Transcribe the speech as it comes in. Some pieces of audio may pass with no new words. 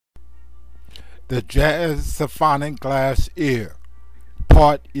The Jazz Symphonic Glass Ear,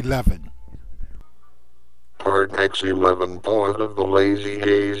 Part 11. Part X11, poet of the lazy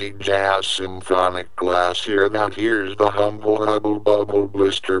hazy jazz symphonic glass ear that hears the humble hubble bubble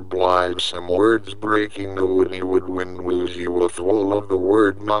blister blind, some words breaking the woody woodwind woozy with wool of the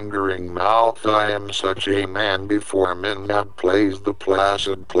word-mongering mouth. I am such a man before men that plays the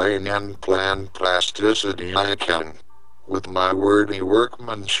placid plain and planned plasticity. I can with my wordy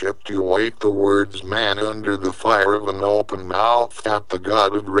workmanship to wake the words man under the fire of an open mouth, that the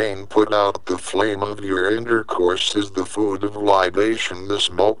god of rain put out the flame of your intercourse is the food of libation, the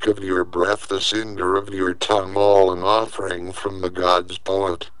smoke of your breath, the cinder of your tongue, all an offering from the god's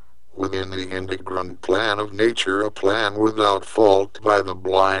poet. Within the integrant plan of nature, a plan without fault, by the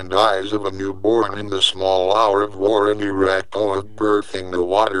blind eyes of a newborn in the small hour of war, an erect poet birthing the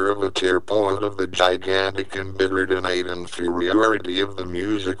water of a tear, poet of the gigantic embittered innate inferiority of the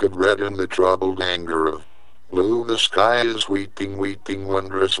music of red and the troubled anger of blue. The sky is weeping, weeping,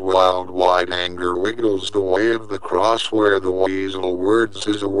 wondrous, wild, wide anger wiggles the way of the cross, where the weasel words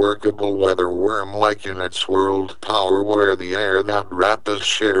is a workable weather worm, like in its world power, where the air that rappeth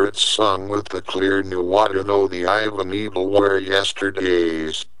share its song with the clear new water, though the eye of an evil where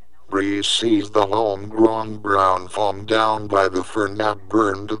yesterday's breeze sees the homegrown brown foam down by the fern that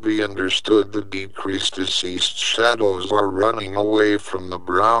burned to be understood. The decreased deceased shadows are running away from the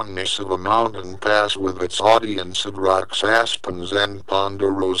brownness of a mountain pass with its audience of rocks, aspens, and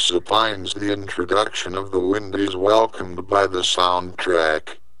ponderosa pines. The introduction of the wind is welcomed by the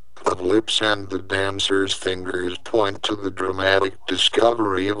soundtrack of lips, and the dancer's fingers point to the dramatic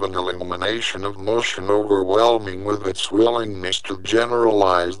discovery of an illumination of motion overwhelming with its willingness to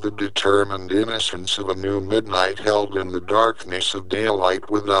generalize the determined innocence of a new midnight held in the darkness of daylight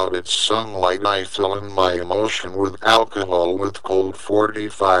without its sunlight. I fill in my emotion with alcohol, with cold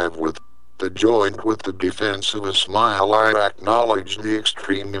 45, with the joint, with the defense of a smile. I acknowledge the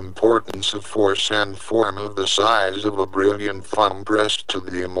extreme importance of force and form, of the size of a brilliant thumb pressed to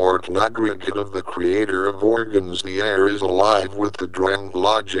the immortal aggregate of the creator of organs. The air is alive with the drowned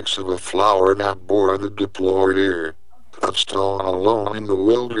logics of a flower that bore the deplored ear of stone alone in the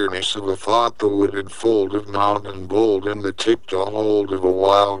wilderness of a thought, the wooded fold of mountain bold in the tiptoe hold of a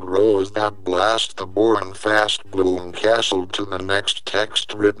wild rose that blast the born fast bloom castled to the next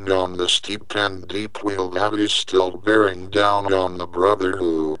text written on the steep and deep wheel that is still bearing down on the brother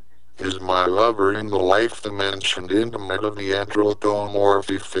who is my lover in the life dimension intimate of the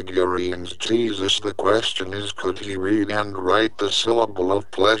anthropomorphic figurines. Jesus, the question is, could he read and write the syllable of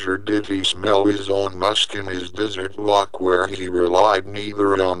pleasure? Did he smell his own musk in his desert walk, where he relied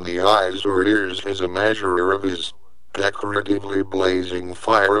neither on the eyes or ears as a measurer of his decoratively blazing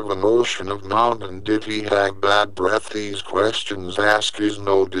fire of an ocean of mountain? Did he have bad breath? These questions ask is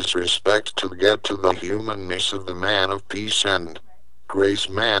no disrespect to get to the humanness of the man of peace and grace.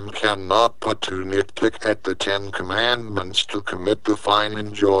 Man cannot but to nitpick at the 10 Commandments, to commit the fine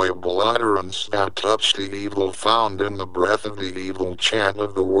enjoyable utterance that touch the evil found in the breath of the evil chant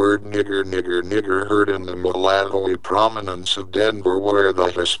of the word nigger, nigger, nigger, heard in the mulatto prominence of Denver, where the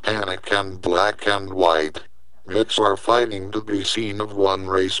Hispanic and black and white mix are fighting to be seen of one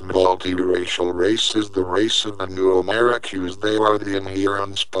race. Multiracial race is the race of the new Americans. They are the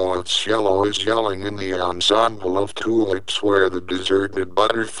inherence. Poets yellow is yelling in the ensemble of tulips, where the deserted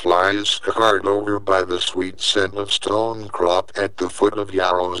butterfly is scarred over by the sweet scent of stonecrop at the foot of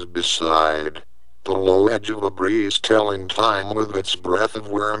yarrows beside the low edge of a breeze telling time with its breath of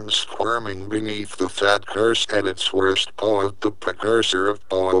worms squirming beneath the fat curse at its worst. Poet, the precursor of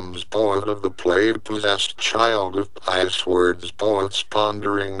poems, poet of the play-possessed child of pious words, poets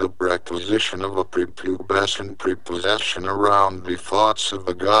pondering the preposition of a prepubescent prepossession around the thoughts of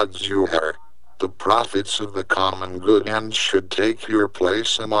the gods. You are the prophets of the common good, and should take your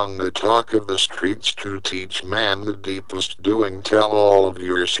place among the talk of the streets to teach man the deepest doing. Tell all of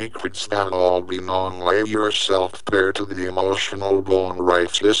your secrets that all be known. Lay yourself bare to the emotional bone,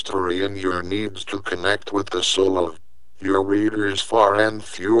 write history in your needs to connect with the soul of your readers, far and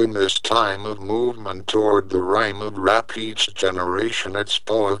few in this time of movement toward the rhyme of rap. Each generation its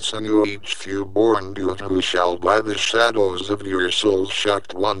poets anew, each few born to it, who shall by the shadows of your soul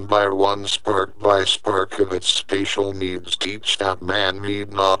shucked one by one, spark by spark of its spatial needs, teach that man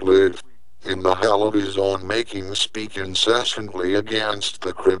need not live in the hell of his own making, speak incessantly against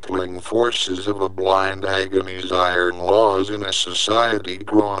the crippling forces of a blind agony's iron laws in a society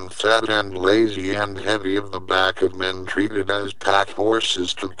grown fat and lazy and heavy, of the back of men treated as pack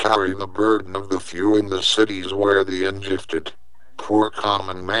horses to carry the burden of the few in the cities where the ingifted poor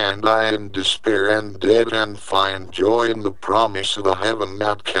common man die in despair and dead and find joy in the promise of a heaven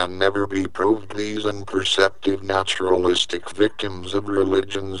that can never be proved. These imperceptive naturalistic victims of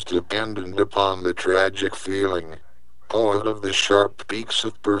religions dependent upon the tragic feeling. Poet of the sharp peaks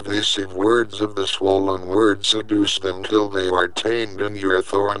of pervasive words of the swollen word, seduce them till they are tamed in your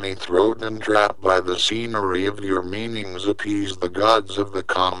thorny throat and trapped by the scenery of your meanings. Appease the gods of the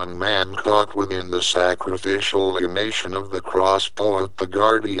common man caught within the sacrificial illumination of the cross. Poet, the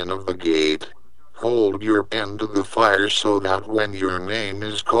guardian of the gate, hold your pen to the fire so that when your name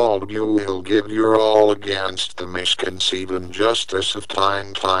is called you will give your all against the misconceived injustice of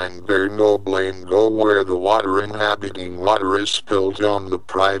time. Time bear no blame, go where the water inhabiting water is spilt on the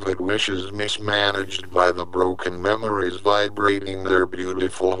private wishes mismanaged by the broken memories vibrating their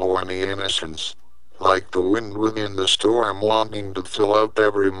beautiful horny innocence. Like the wind within the storm wanting to fill up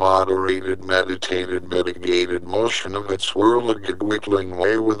every moderated, meditated, mitigated motion of its whirligig whittling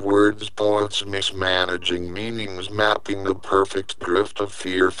way with words. Poets mismanaging meanings, mapping the perfect drift of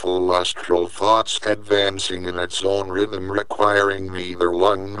fearful lustral thoughts, advancing in its own rhythm, requiring neither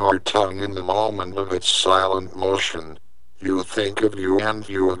lung nor tongue in the moment of its silent motion. You think of you and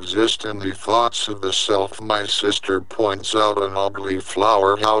you exist in the thoughts of the self. My sister points out an ugly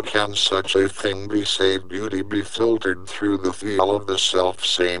flower. How can such a thing be save beauty be filtered through the feel of the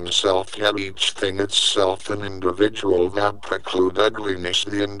self-same self, yet each thing itself an individual that preclude ugliness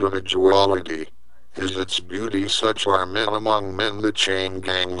the individuality? Is its beauty such are men among men? The chain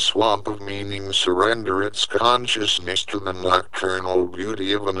gang swamp of meaning surrender its consciousness to the nocturnal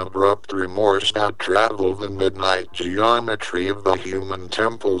beauty of an abrupt remorse that travel the midnight geometry of the human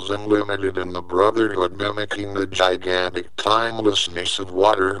temples unlimited in the brotherhood, mimicking the gigantic timelessness of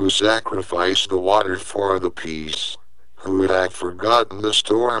water, who sacrifice the water for the peace, who have forgotten the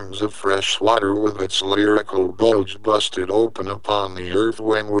storms of fresh water with its lyrical bulge busted open upon the earth.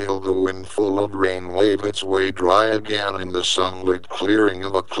 When will the wind full of rain wave its way dry again in the sunlit clearing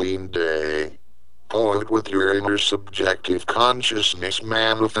of a clean day? Poet, with your inner subjective consciousness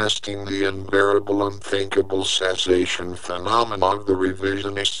manifesting the unbearable unthinkable cessation phenomena of the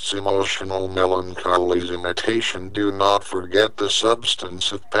revisionist's emotional melancholy's imitation, do not forget the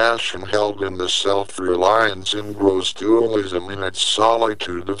substance of passion held in the self-reliance engrossed dualism in its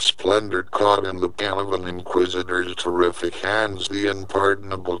solitude of splendor, caught in the pen of an inquisitor's terrific hands, the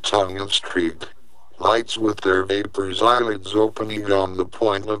unpardonable tongue of street lights with their vapors, eyelids opening on the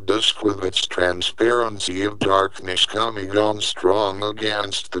point of dusk with its transparency of darkness coming on strong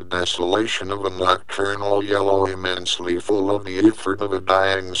against the desolation of a nocturnal yellow immensely full of the effort of a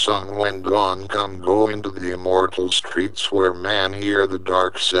dying sun. When dawn come, go into the immortal streets where man hear the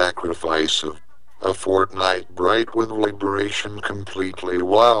dark sacrifice of a fortnight bright with liberation completely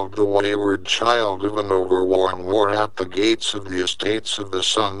wild, the wayward child of an overworn war. At the gates of the estates of the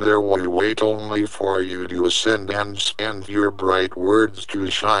sun there we wait only for you to ascend and spend your bright words to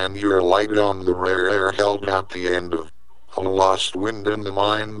shine your light on the rare air held at the end of a lost wind in the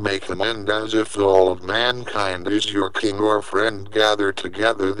mind. Make amend as if all of mankind is your king or friend. Gather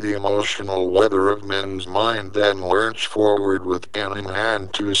together the emotional weather of men's mind, then lurch forward with pen in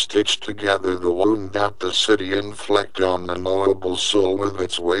hand to stitch together the wound that the city inflict on the knowable soul with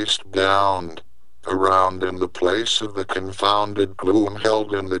its waste bound around in the place of the confounded gloom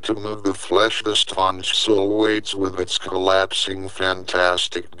held in the tomb of the flesh. The staunch soul waits with its collapsing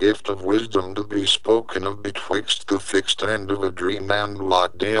fantastic gift of wisdom to be spoken of betwixt the fixed end of a dream and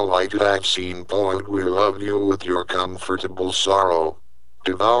lot daylight. I've seen, poet, we love you with your comfortable sorrow,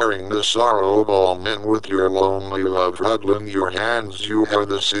 devouring the sorrow of all men with your lonely love, huddling your hands. You are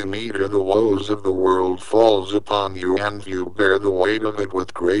the sin eater, the woes of the world falls upon you and you bear the weight of it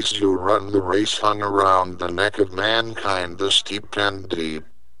with grace. You run the race hung around the neck of mankind, the steep and deep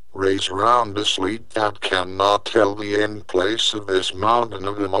race round a sleep that cannot tell the end place of this mountain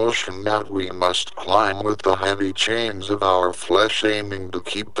of emotion that we must climb with the heavy chains of our flesh aiming to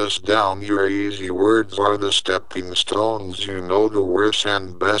keep us down. Your easy words are the stepping stones. You know the worst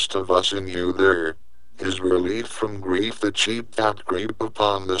and best of us in you. There is relief from grief, the cheap that creep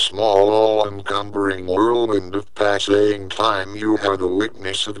upon the small all-encumbering whirlwind of passing time. You are the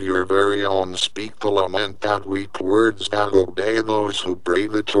witness of your very own. Speak the lament that weep words that obey those who pray.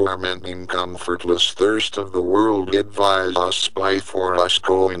 The tormenting comfortless thirst of the world advise us, spy for us,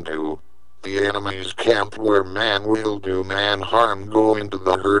 go into the enemy's camp where man will do man harm. Go into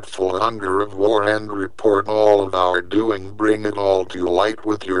the hurtful hunger of war and report all of our doing. Bring it all to light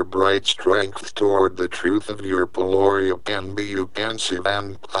with your bright strength toward the truth of your Peloria pen. Be you pensive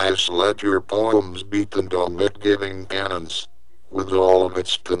and pious, let your poems beat the dome at giving penance. with all of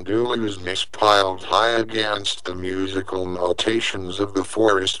its pendulousness piled high against the musical notations of the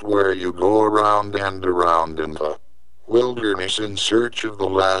forest where you go around and around in the wilderness in search of the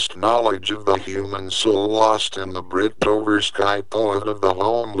last knowledge of the human soul lost in the bricked over sky. Poet of the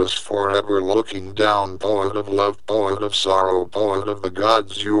homeless forever looking down, poet of love, poet of sorrow, poet of the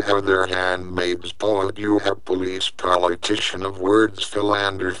gods, you are their handmaids. Poet, you are police, politician of words,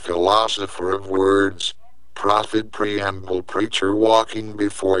 philander, philosopher of words, prophet, preamble, preacher walking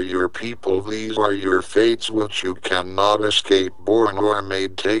before your people. These are your fates which you cannot escape, born or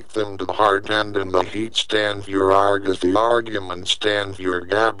made. Take them to heart, and in the heat stand your argus, the argument stand your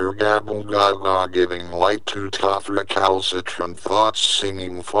gabber, gabble, gaga, giving light to tough recalcitrant thoughts,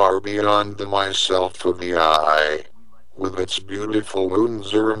 singing far beyond the myself of the eye. With its beautiful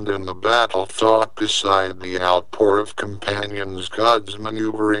wounds earned in the battle, thought beside the outpour of companions, gods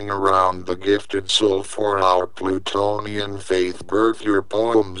maneuvering around the gifted soul for our Plutonian faith. Birth your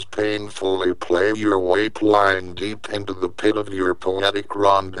poems, painfully play your way, lying deep into the pit of your poetic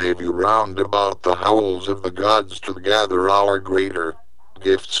rendezvous, round about the howls of the gods to gather our greater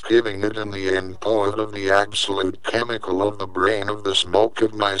gifts, giving it in the end. Poet of the absolute chemical of the brain, of the smoke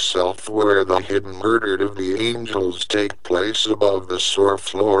of myself, where the hidden murdered of the angels take place above the sore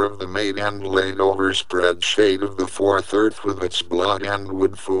floor of the maid, and laid overspread shade of the fourth earth with its blood and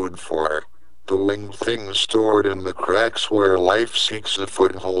wood, food for the winged things stored in the cracks where life seeks a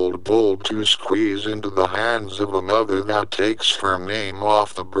foothold, bold to squeeze into the hands of a mother that takes her name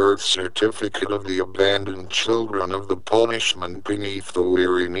off the birth certificate of the abandoned children of the punishment beneath the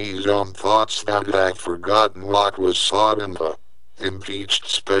weary knees, on thoughts that have forgotten what was sought in the impeached,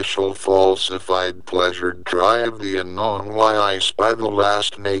 special, falsified, pleasured try of the unknown. Why I spy the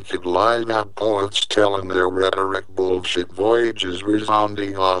last naked lie that poets tell in their rhetoric bullshit voyages,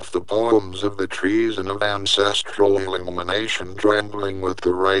 resounding off the poems of the treason of ancestral illumination, trembling with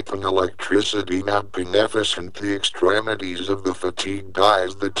the ripened electricity that beneficent the extremities of the fatigued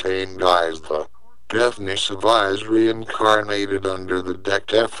eyes, the tamed eyes, the deafness of eyes reincarnated under the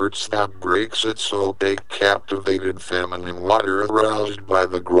decked efforts that breaks its opaque, captivated feminine water, aroused by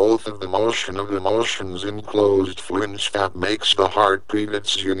the growth of the motion of emotions, enclosed flinch that makes the heartbeat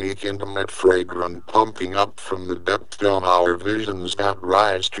its unique, intimate, fragrant pumping up from the depth on our visions that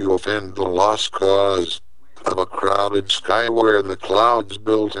rise to offend the lost cause of a crowded sky, where the clouds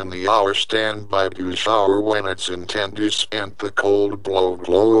built in the hour stand by to shower when its intent is spent, the cold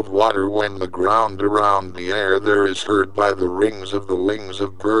glow of water when the ground around the air there is heard by the rings of the wings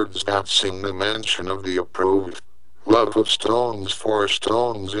of birds that sing the mention of the approved love of stones for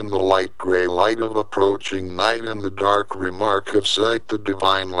stones, in the light gray light of approaching night, in the dark remark of sight the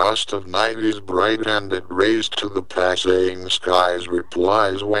divine lust of night is bright, and it raised to the passing skies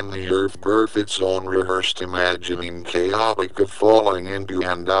replies when the earth birth its own rehearsed imagining, chaotic of falling into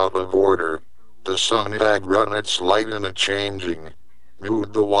and out of order. The sun had run its light in a changing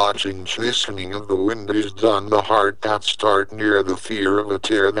mood, the watching chastening of the wind is done, the heart that start near the fear of a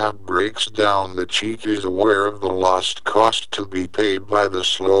tear that breaks down the cheek is aware of the lost cost to be paid by the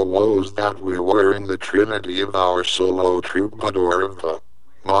slow woes that we wear in the trinity of our solo troubadour of the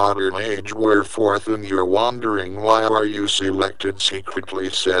modern age. Whereforth in your wandering, why are you selected secretly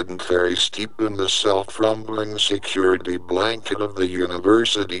sedentary, steeped in the self-rumbling security blanket of the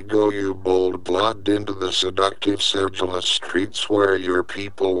university? Go you bold blood into the seductive sedulous streets where your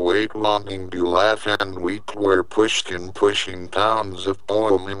people wait, longing to laugh and weep, where Pushkin pushing pounds of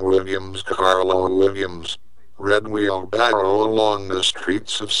poem in Williams, Carlo Williams red wheelbarrow along the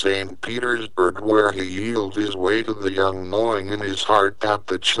streets of St. Petersburg, where he yields his way to the young, knowing in his heart that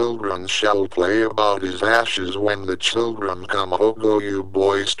the children shall play about his ashes when the children come. Oh, go you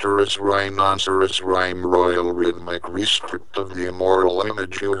boisterous rhinoceros rhyme, royal rhythmic rescript of the immortal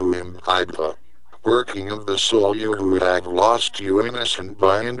image, you who imbibe the working of the soul, you who have lost, you innocent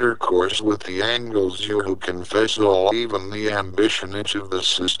by intercourse with the angles, you who confess all, even the ambition itch of the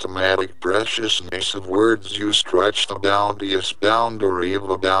systematic preciousness of words, you stretch the bounteous boundary of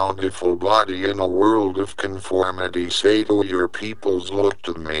a bountiful body in a world of conformity. Say to your peoples, look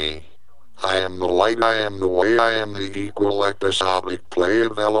to me. I am the light, I am the way, I am the equal episodic play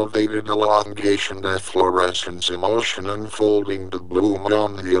of elevated elongation, efflorescence, emotion unfolding to bloom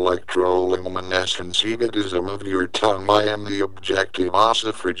on the electroluminescence egotism of your tongue. I am the objective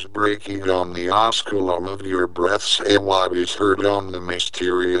ossifrage breaking on the osculum of your breath. Say what is heard on the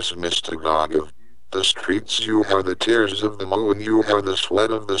mysterious mystagogue of the streets. You are the tears of the moon, you are the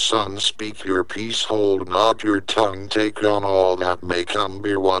sweat of the sun. Speak your peace, hold not your tongue, take on all that may come.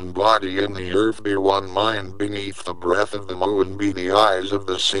 Be one body in the earth, be one mind beneath the breath of the moon, be the eyes of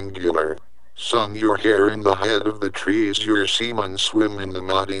the singular Sun your hair in the head of the trees, your seamen swim in the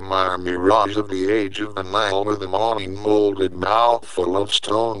muddy mire mirage of the age of the Nile, with a morning molded mouth full of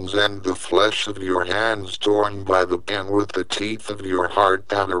stones, and the flesh of your hands torn by the pen, with the teeth of your heart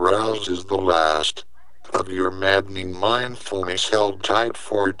that arouses the last of your maddening mindfulness held tight,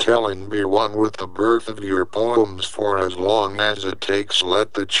 foretelling be one with the birth of your poems for as long as it takes.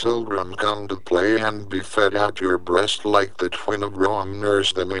 Let the children come to play and be fed at your breast like the twin of Rome,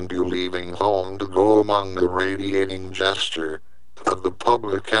 nurse them into leaving home to go among the radiating gesture of the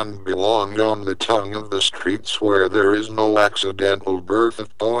public and belong on the tongue of the streets where there is no accidental birth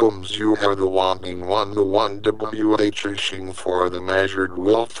of poems. You are the wanting one, the one wishing for the measured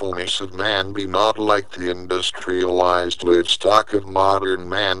willfulness of man. Be not like the industrialized livestock of modern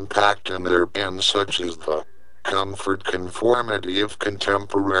man, packed in their pens, such as the comfort conformity of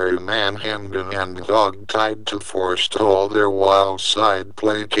contemporary man, hemmed in and dog-tied to forestall their wild side,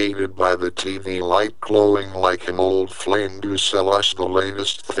 placated by the TV light glowing like an old flame to sell us the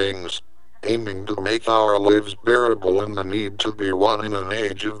latest things, aiming to make our lives bearable in the need to be one in an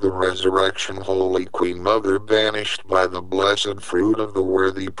age of the resurrection. Holy Queen Mother, banished by the blessed fruit of the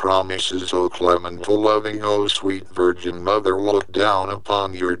worthy promises, O clement, O loving, O sweet Virgin Mother, look down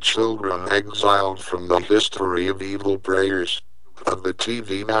upon your children exiled from the history of evil prayers of the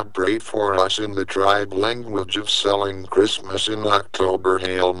TV that prayed for us in the tribe language of selling Christmas in October.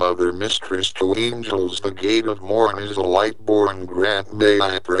 Hail Mother, Mistress to angels, the gate of morn is a light born. Grant may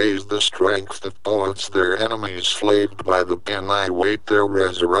I praise the strength of poets, their enemies slaved by the pen. I wait their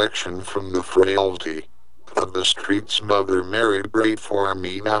resurrection from the frailty of the streets. Mother Mary, pray for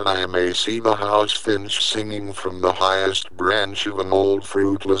me that I may see the house finch singing from the highest branch of an old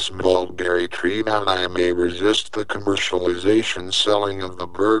fruitless mulberry tree, that I may resist the commercialization selling of the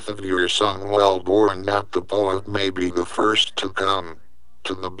birth of your son well born, that the poet may be the first to come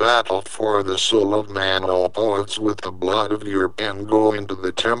to the battle for the soul of man. All poets, with the blood of your pen go into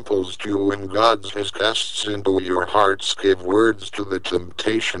the temples to win God's his guests into your hearts. Give words to the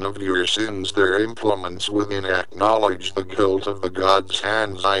temptation of your sins, their implements within acknowledge the guilt of the God's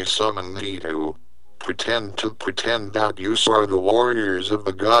hands. I summon thee to pretend that you are the warriors of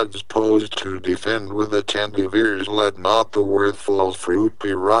the gods, posed to defend with attentive ears. Let not the worthful fruit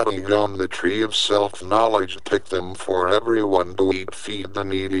be rotting on the tree of self-knowledge. Pick them for everyone to eat. Feed the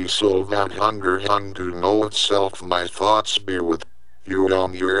needy soul that hung to know itself. My thoughts be with you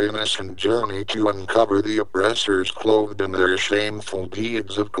on your innocent journey to uncover the oppressors clothed in their shameful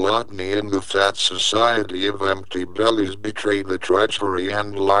deeds of gluttony. In the fat society of empty bellies betray the treachery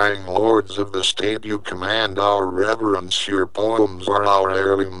and lying lords of the state. You command our reverence. Your poems are our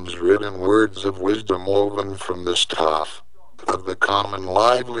heirlooms, written words of wisdom woven from the stuff of the common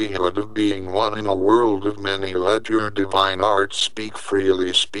livelihood of being one in a world of many. Let your divine art speak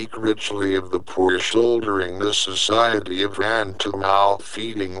freely, speak richly of the poor, shouldering the society of hand to mouth,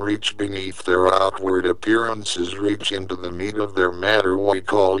 feeding, reach beneath their outward appearances, reach into the meat of their matter. We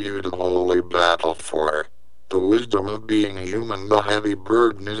call you to holy battle for the wisdom of being human. The heavy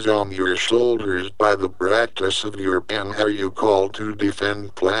burden is on your shoulders. By the practice of your pen are you called to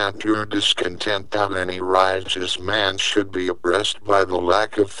defend. Plant your discontent that any righteous man should be oppressed by the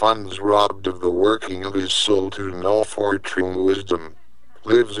lack of funds, robbed of the working of his soul to know, for true wisdom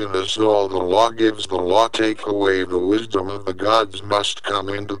lives in us all. The law gives the law, take away the wisdom of the gods must come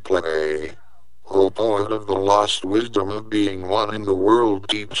into play. O poet of the lost wisdom of being one in the world,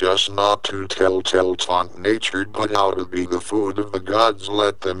 teach us not to tell taunt natured, but how to be the food of the gods.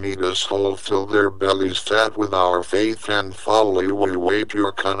 Let them eat us whole, fill their bellies fat with our faith and folly. We wait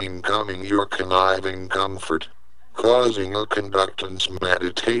your cunning coming, your conniving comfort, causing a conductance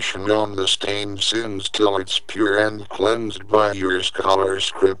meditation on the stained sins till it's pure and cleansed by your scholar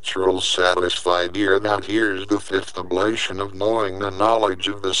scriptural satisfied ear that hears the fifth oblation of knowing, the knowledge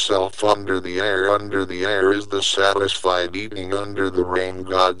of the self. Under the air is the satisfied eating. Under the rain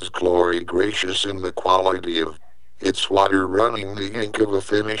God's glory, gracious in the quality of its water, running the ink of a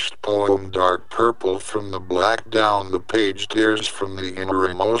finished poem, dark purple from the black down the page, tears from the inner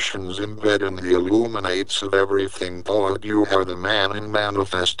emotions embed in the illuminates of everything. Poet, you are the man in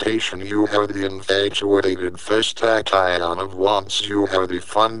manifestation, you are the infatuated festation of wants, you are the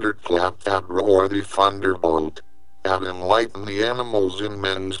thunderclap that roar, the thunderbolt that enlighten the animals in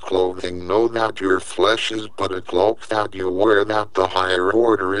men's clothing. Know that your flesh is but a cloak that you wear, that the higher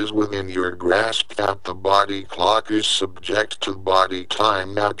order is within your grasp, that the body clock is subject to body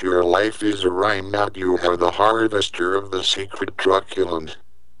time, that your life is a rhyme, that you are the harvester of the secret truculent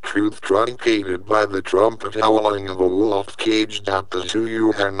truth truncated by the trumpet howling of a wolf caged at the zoo.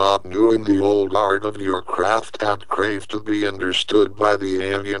 You are not new in the old art of your craft that crave to be understood by the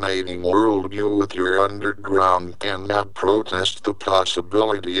alienating world. You with your underground pen that protest the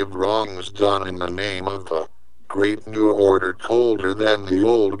possibility of wrongs done in the name of the great new order, colder than the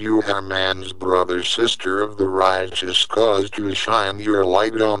old. You are man's brother, sister of the righteous cause, to shine your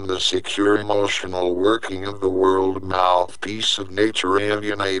light on the secure emotional working of the world, mouthpiece of nature,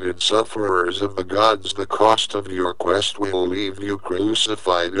 alienated sufferers of the gods. The cost of your quest will leave you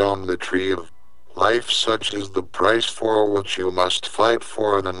crucified on the tree of life. Such is the price for which you must fight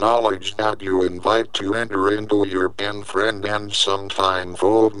for the knowledge that you invite to enter into your pen, friend and sometime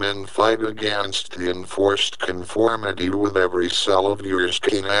foe of men. Fight against the enforced conformity with every cell of your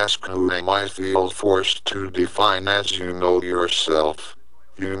skin. Ask who am I, feel forced to define as you know yourself.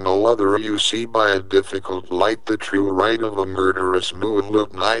 You know other, you see by a difficult light the true right of a murderous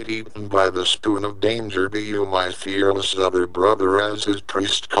moonlit night, eaten by the spoon of danger. Be you my fearless other brother, as his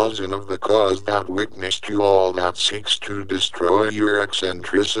priest cousin of the cause that witnessed you all that seeks to destroy your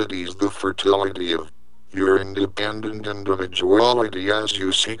eccentricities, the fertility of your independent individuality as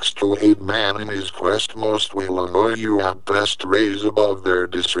you seeks to aid man in his quest. Most will annoy you at best, raise above their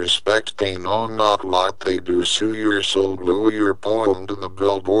disrespect. They know not what they do. Sue your soul, glue your poem to the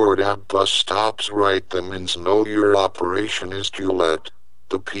billboard at bus stops, write them in snow. Your operation is to let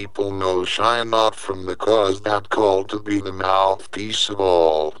the people know. Shine not from the cause that called to be the mouthpiece of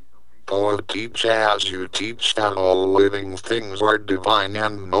all. Poet, teach as you teach that all living things are divine,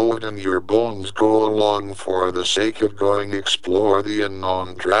 and know it in your bones. Go along for the sake of going, explore the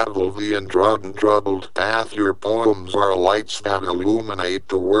unknown, travel the untrodden troubled path. Your poems are lights that illuminate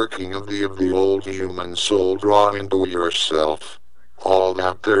the working of the old human soul. Draw into yourself all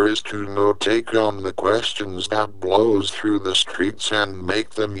that there is to know. Take on the questions that blows through the streets and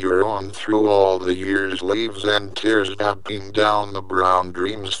make them your own. Through all the years, leaves and tears that beam down the brown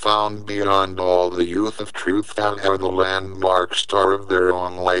dreams found beyond all the youth of truth that are the landmark star of their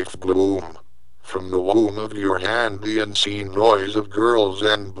own life bloom. From the womb of your hand the unseen noise of girls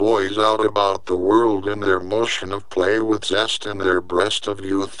and boys out about the world in their motion of play, with zest in their breast of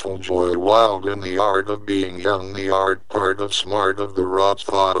youthful joy, wild in the art of being young, the art part of smart of the raw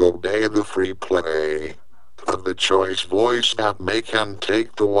thought. Obey the free play of the choice voice that make and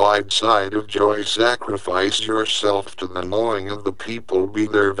take the wide side of joy. Sacrifice yourself to the knowing of the people. Be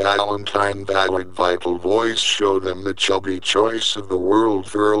their Valentine, valid vital voice. Show them the chubby choice of the world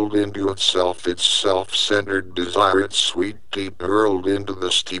furled into itself, its self-centered desire, its sweet deep hurled into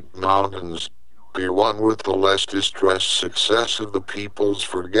the steep mountains. Be one with the less distressed success of the people's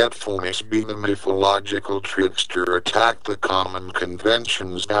forgetfulness. Be the mythological trickster. Attack the common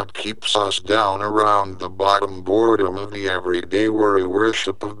conventions that keeps us down around the bottom. Boredom of the everyday worry,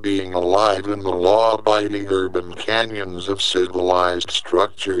 worship of being alive in the law-abiding urban canyons of civilized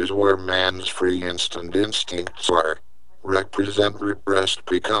structures where man's free instant instincts are represent repressed.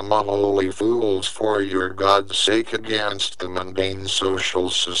 Become unholy fools for your God's sake against the mundane social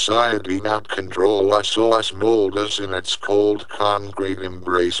society that control us, so us mold us in its cold concrete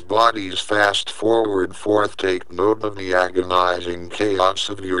embrace. Bodies fast forward forth, take note of the agonizing chaos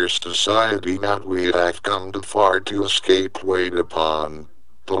of your society that we have come too far to escape. Wait upon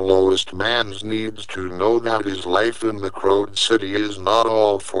the lowest man's needs to know that his life in the crowed city is not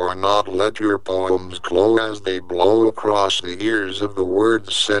all for naught. Let your poems glow as they blow across the ears of the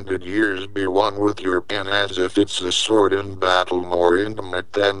word-scented years. Be one with your pen as if it's a sword in battle, more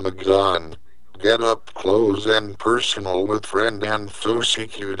intimate than the gun. Get up close and personal with friend and foe.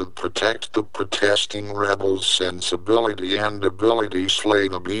 Seek you to protect the protesting rebel's sensibility and ability. Slay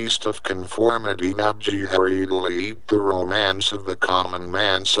the beast of conformity that hurriedly eat the romance of the common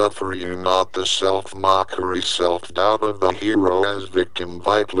man. Suffer you not the self-mockery, self-doubt of the hero as victim.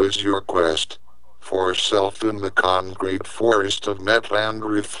 Vital is your quest for self in the concrete forest of metal and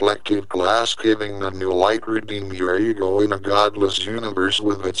reflective glass, giving the new light. Redeem your ego in a godless universe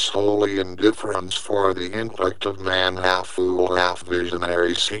with its holy indifference for the intellect of man. Half fool, half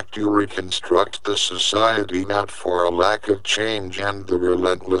visionary, seek to reconstruct the society that for a lack of change and the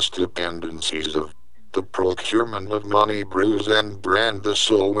relentless dependencies of the procurement of money bruise and brand the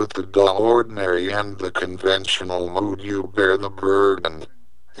soul with the dull ordinary and the conventional mood. You bear the burden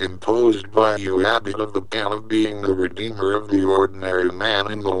imposed by you, habit of the pen, of being the redeemer of the ordinary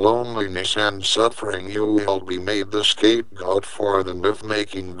man. In the loneliness and suffering you will be made the scapegoat for the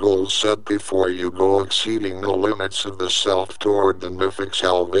myth-making goals set before you. Go exceeding the limits of the self toward the mythic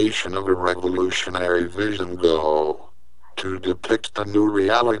salvation of a revolutionary vision. Go to depict the new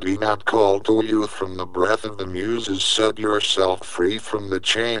reality that called to you from the breath of the muses. Set yourself free from the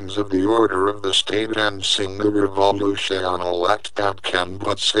chains of the order of the state and sing the revolutional act that can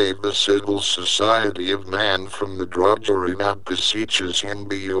but save the civil society of man from the drudgery that beseeches him.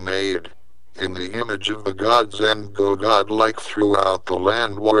 Be you made in the image of the gods and go godlike throughout the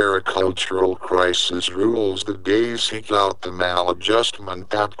land where a cultural crisis rules the day. Seek out the maladjustment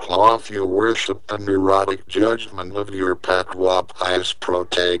that cloth you worship, the neurotic judgment of your patois pious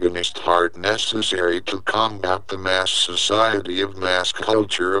protagonist heart necessary to combat the mass society of mass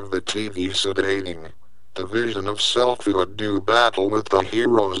culture of the TV sedating the vision of selfhood. Do battle with the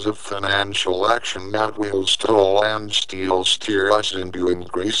heroes of financial action that will stall and steer us into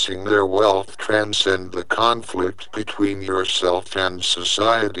increasing their wealth. Transcend the conflict between yourself and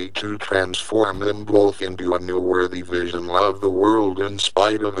society to transform them both into a new worthy vision. Love the world in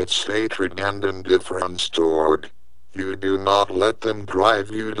spite of its hatred and indifference toward you. Do not let them drive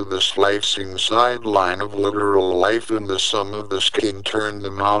you to the slicing sideline of literal life in the sum of the skin. Turn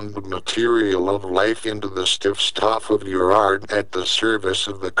the mound material of life into the stiff stuff of your art at the service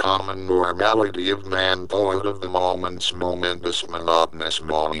of the common normality of man. Poet of the moment's momentous monotonous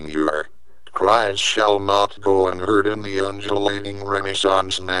moaning, your cries shall not go unheard in the undulating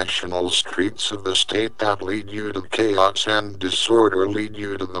Renaissance national streets of the state that lead you to chaos and disorder, lead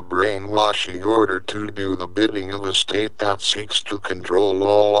you to the brainwashing order to do the bidding of a state that seeks to control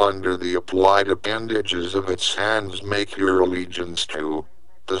all under the applied appendages of its hands. Make your allegiance to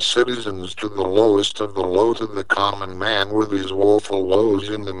the citizens, to the lowest of the low, to the common man with his woeful woes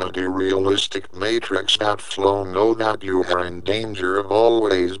in the materialistic matrix that flow. Know that you are in danger of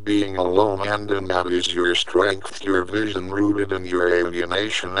always being alone, and in that is your strength, your vision rooted in your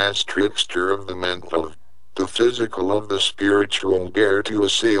alienation as trickster of the mental, the physical of the spiritual. Dare to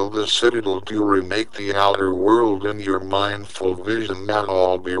assail the citadel, to remake the outer world in your mindful vision, that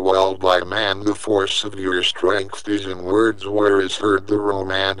all be well by man. The force of your strength is in words, where is heard the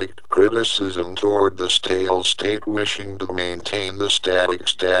romantic criticism toward the stale state wishing to maintain the static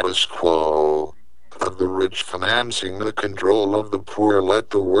status quo of the rich financing the control of the poor.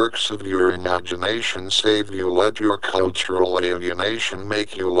 Let the works of your imagination save you. Let your cultural alienation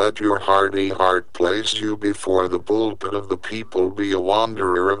make you. Let your hardy heart place you before the pulpit of the people. Be a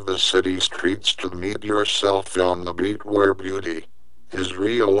wanderer of the city streets to meet yourself on the beat where beauty is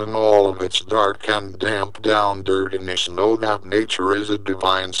real in all of its dark and damp down dirtiness. Know that nature is a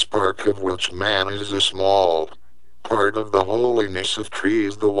divine spark of which man is a small part of the holiness of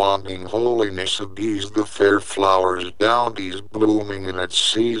trees, the wanting holiness of bees, the fair flowers, bounties blooming in its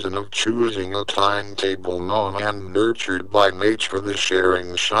season of choosing, a timetable known and nurtured by nature, the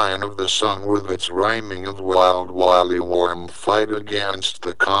sharing shine of the sun with its rhyming of wild, wily warm fight against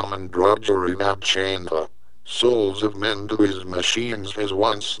the common drudgery that chained the souls of men to his machines. As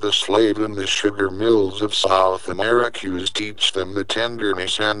once the slave in the sugar mills of South America, teach them the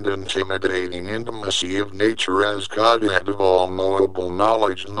tenderness and intimidating intimacy of nature as Godhead of all knowable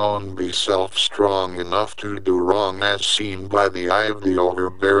knowledge. Known be self strong enough to do wrong as seen by the eye of the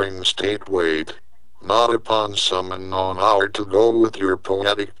overbearing state. Wait not upon some unknown hour to go with your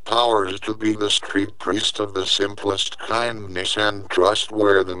poetic powers to be the street priest of the simplest kindness and trust,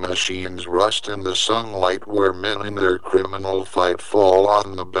 where the machines rust in the sunlight, where men in their criminal fight fall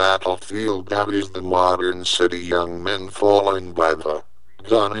on the battlefield that is the modern city. Young men falling by the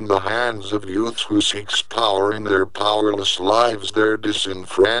gun in the hands of youths who seeks power in their powerless lives, their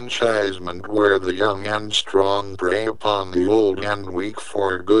disenfranchisement, where the young and strong prey upon the old and weak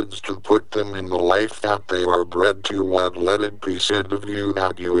for goods to put them in the life that they are bred to. What let it be said of you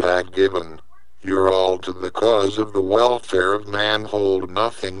that you have given your all to the cause of the welfare of man. Hold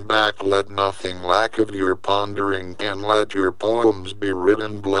nothing back, let nothing lack of your pondering pen. Let your poems be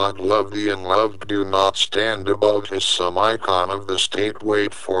written blood. Love the unloved. Do not stand above as some icon of the state.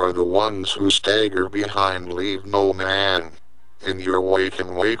 Wait for the ones who stagger behind. Leave no man in your wake,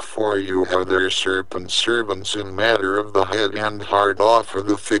 and wake for you are their serpent servants in matter of the head and heart. Offer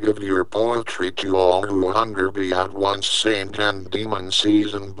the fig of your poetry to all who hunger. Be at once saint and demon,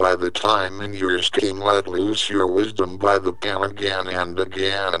 seasoned by the time in your scheme. Let loose your wisdom by the pen again and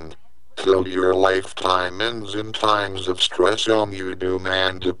again, till your lifetime ends in times of stress. On you do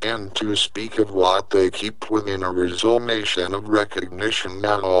man depend to speak of what they keep within a resignation of recognition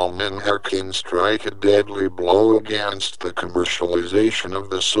that all men can strike a deadly blow against the commercialization of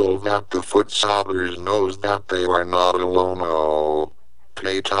the soul, that the foot soldiers knows that they are not alone. Oh,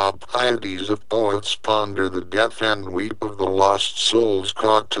 pay top pieties of poets ponder the death and weep of the lost souls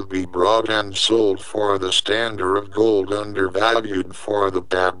caught to be brought and sold for the stander of gold, undervalued for the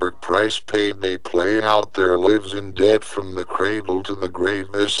fabric price paid. They play out their lives in debt from the cradle to the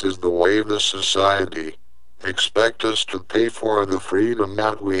grave. This is the way the society expect us to pay for the freedom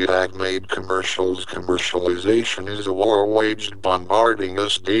that we have made commercials. Commercialization is a war waged bombarding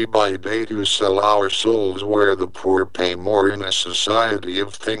us day by day to sell our souls where the poor pay more, in a society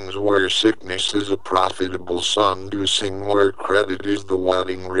of things where sickness is a profitable song to sing, where credit is the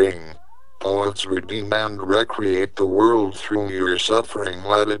wedding ring. Poets redeem and recreate the world through your suffering.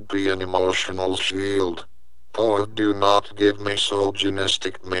 Let it be an emotional shield. Poet, do not give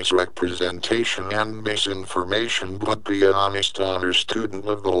misogynistic misrepresentation and misinformation, but be an honest honor student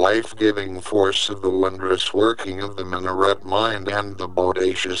of the life-giving force of the wondrous working of the minaret mind and the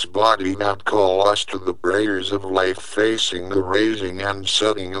bodacious body that call us to the prayers of life, facing the raising and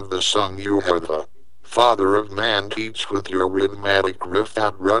setting of the sun. You are the Father of man. Teach with your rhythmatic riff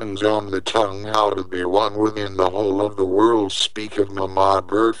that runs on the tongue how to be one within the whole of the world. Speak of mama,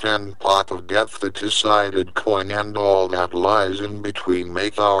 birth, and pot of death, the two-sided coin, and all that lies in between.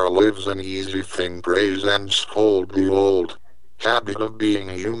 Make our lives an easy thing. Praise and scold the old habit of being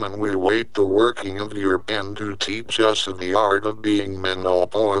human. We wait the working of your pen to teach us of the art of being men. O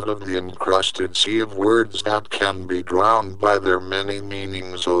poet of the encrusted sea of words that can be drowned by their many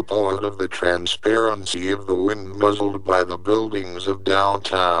meanings. O poet of the transparency of the wind muzzled by the buildings of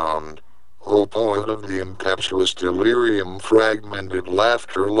downtown. O poet of the impetuous delirium, fragmented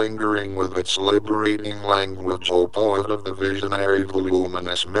laughter lingering with its liberating language. O poet of the visionary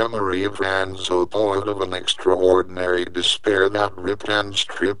voluminous memory of hands. O poet of an extraordinary despair that rip and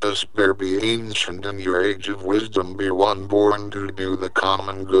strip us bare. Be ancient in your age of wisdom, be one born to do the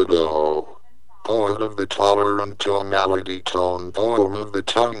common good. O poet of the tolerant tonality tone, poem of the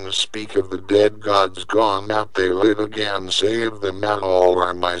tongues, speak of the dead gods gone that they live again. Save them that all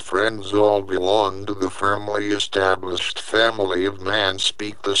are my friends, all belong to the firmly established family of man.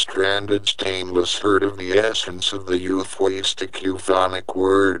 Speak the stranded stainless herd of the essence of the euphuistic euphonic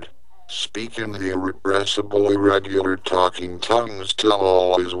word. Speak in the irrepressible irregular talking tongues till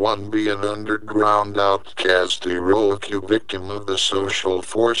all is one. Be an underground outcast, heroic you victim of the social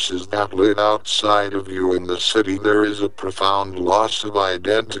forces that live outside of you. In the city there is a profound loss of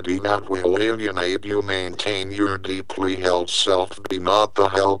identity that will alienate you. Maintain your deeply held self. Be not the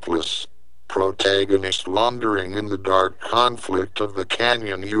helpless protagonist wandering in the dark conflict of the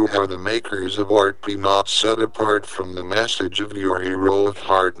canyon. You are the makers of art. Be not set apart from the message of your heroic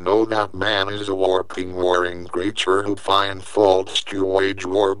heart. Know that man is a warping, warring creature who finds faults to wage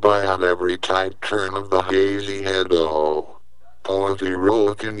war by at every tight turn of the hazy head. Oh, poet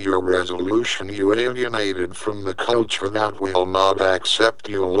heroic in your resolution, you alienated from the culture that will not accept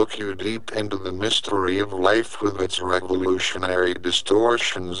you. Look you deep into the mystery of life with its revolutionary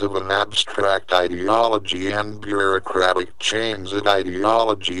distortions of an abstract ideology and bureaucratic chains, an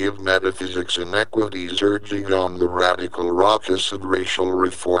ideology of metaphysics inequities urging on the radical raucous of racial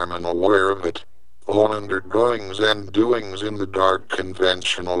reform, and aware of it. All undergoings and doings in the dark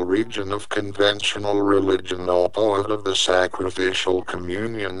conventional region of conventional religion. O poet of the sacrificial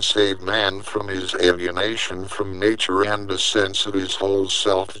communion, save man from his alienation from nature and a sense of his whole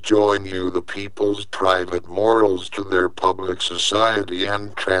self. Join you the people's private morals to their public society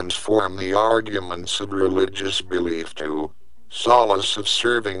and transform the arguments of religious belief to solace of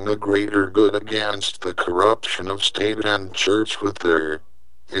serving the greater good against the corruption of state and church with their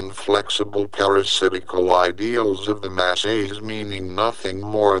inflexible parasitical ideals of the masses, meaning nothing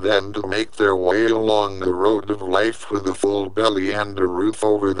more than to make their way along the road of life with a full belly and a roof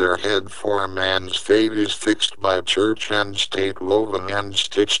over their head. For man's fate is fixed by church and state, woven and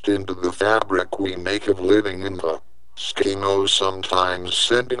stitched into the fabric we make of living in the schemo. Sometimes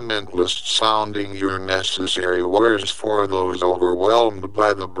sentimentalist sounding your necessary words for those overwhelmed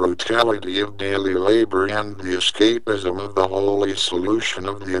by the brutality of daily labor and the escapism of the holy solution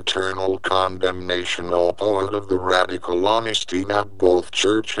of the eternal condemnation. O poet of the radical honesty that both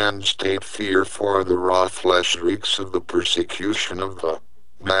church and state fear, for the raw flesh reeks of the persecution of the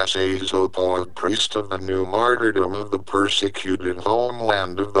masses. O poet priest of the new martyrdom of the persecuted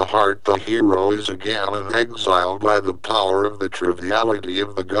homeland of the heart, the hero is again in exile by the power of the triviality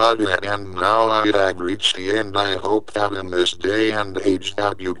of the Godhead. And now I have reached the end. I hope that in this day and age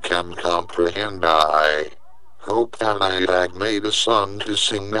that you can comprehend. I Hope that I have made a song to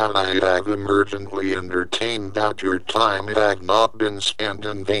sing, that I have emergently entertained, that your time have not been spent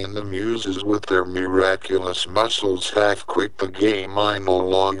in vain. The muses with their miraculous muscles have quit the game. I no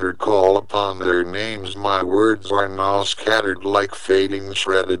longer call upon their names. My words are now scattered like fading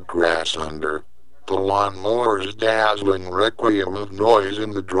shredded grass under the lawnmower's dazzling requiem of noise,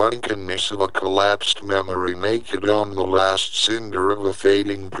 in the drunkenness of a collapsed memory, naked on the last cinder of a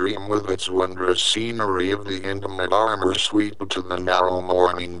fading dream, with its wondrous scenery of the intimate armor sweet to the narrow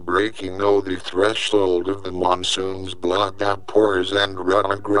morning breaking, oh, the threshold of the monsoon's blood that pours and run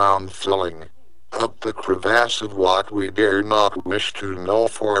aground, filling up the crevasse of what we dare not wish to know.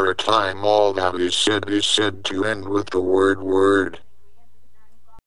 For a time all that is said to end with the word.